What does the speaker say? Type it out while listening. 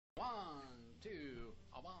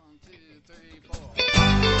1, 2, 3, 4.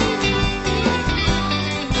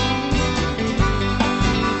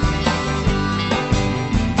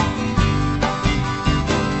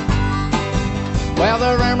 Well,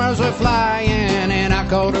 the rumors were flying, and I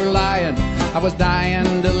called her lying. I was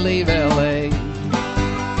dying to leave L.A.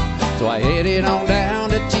 So I headed on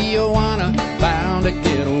down to Tijuana, bound to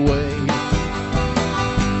get away.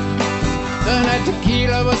 Then that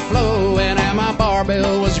tequila was flowing and my bar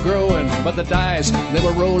bill was growing, but the dice, they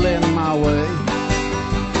were rolling my way.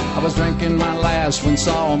 I was drinking my last one,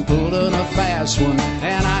 saw 'em pulling a fast one,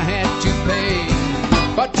 and I had to pay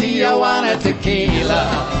for Tijuana tequila.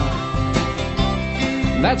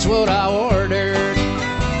 That's what I ordered,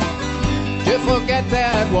 to forget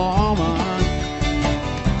that woman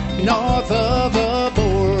north of the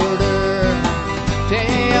border.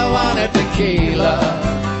 Tijuana tequila,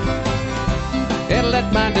 it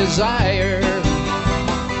lit my desire,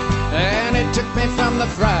 and it took me from the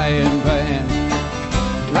frying pan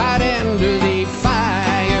right into the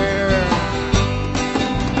fire.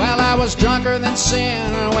 Well, I was drunker than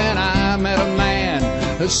sin when I met a man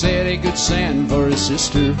who said he could send for his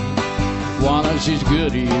sister. Juana, she's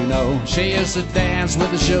good, you know. She used to dance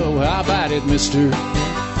with the show. How about it, mister?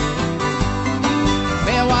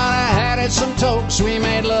 Me and Juana had it some tokes. We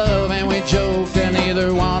made love and we joked, and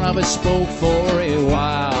neither one of us spoke for a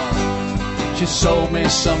while. She sold me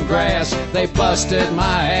some grass. They busted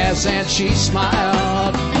my ass and she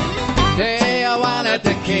smiled. Hey, Juana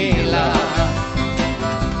tequila,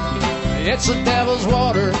 it's the devil's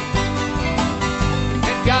water.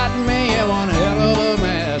 It got me in one hell of a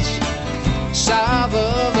mess south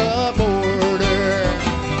of the border.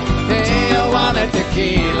 Hey, Juana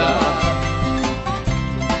tequila,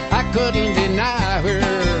 I couldn't deny her.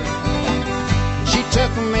 She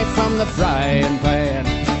took me from the frying pan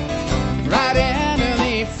right into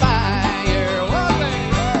the fire. Whoa, baby.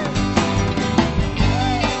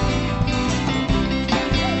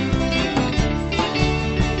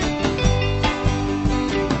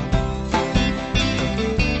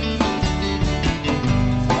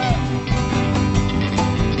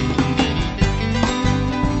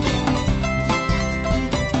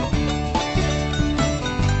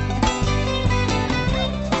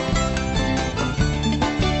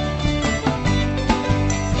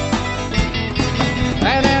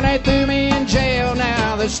 And then they threw me in jail.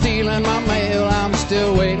 Now they're stealing my mail. I'm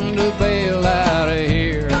still waiting to bail out of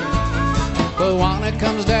here. But Juana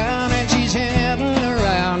comes down and she's heading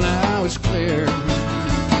around. Now it's clear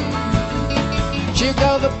she'll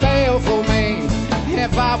go the bail for me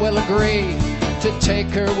if I will agree to take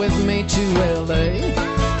her with me to L.A.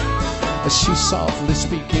 She's softly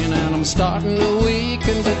speaking and I'm starting to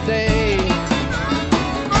weaken today.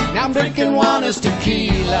 Now I'm drinking Juana's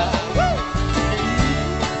tequila.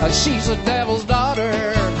 She's the devil's daughter.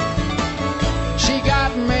 She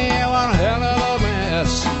got me one hell of a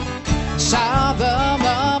mess south of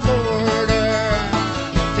the border.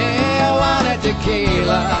 Tijuana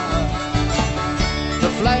tequila, the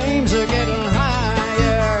flames are getting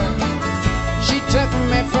higher. She took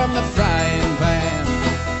me from the frying pan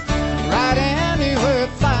right into her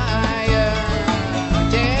fire.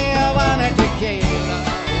 Tijuana tequila,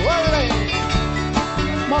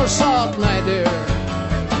 whoa, more salt, my dear.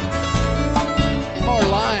 More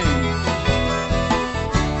lime.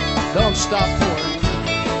 Don't stop for it.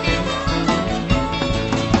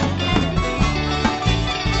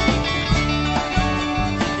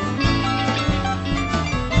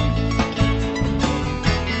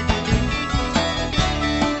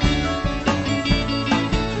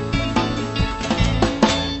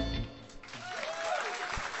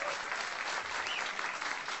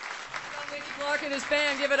 Clark and his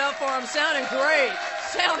band, give it up for him. Sounding great.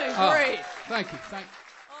 Sounding great. Thank you. Thank you.